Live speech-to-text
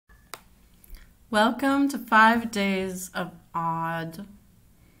Welcome to 5 days of odd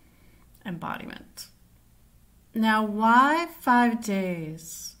embodiment. Now, why 5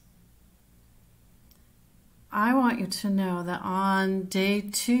 days? I want you to know that on day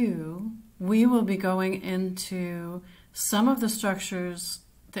 2, we will be going into some of the structures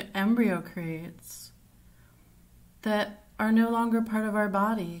the embryo creates that are no longer part of our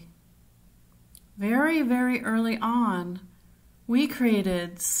body. Very, very early on, we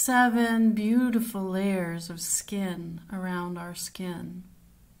created 7 beautiful layers of skin around our skin.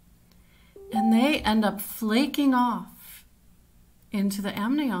 And they end up flaking off into the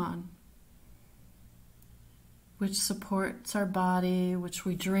amnion, which supports our body, which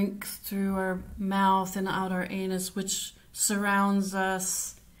we drink through our mouth and out our anus, which surrounds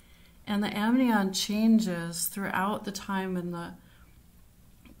us. And the amnion changes throughout the time in the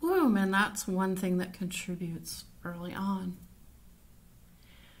womb, and that's one thing that contributes early on.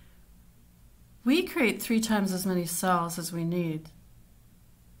 We create 3 times as many cells as we need.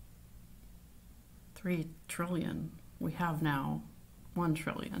 3 trillion. We have now 1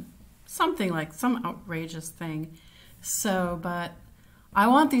 trillion. Something like some outrageous thing. But I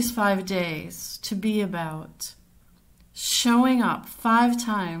want these 5 days to be about showing up 5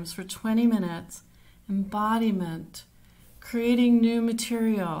 times for 20 minutes, embodiment, creating new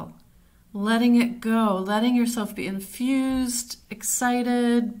material, letting it go, letting yourself be infused,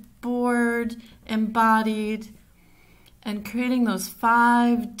 excited, bored, embodied, and creating those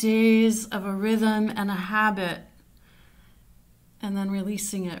 5 days of a rhythm and a habit, and then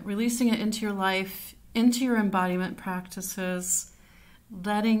releasing it into your life, into your embodiment practices,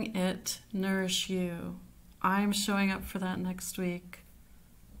 letting it nourish you. I'm showing up for that next week.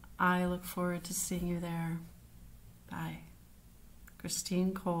 I look forward to seeing you there. Bye.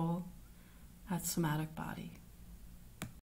 Christine Cole at Somatic Body.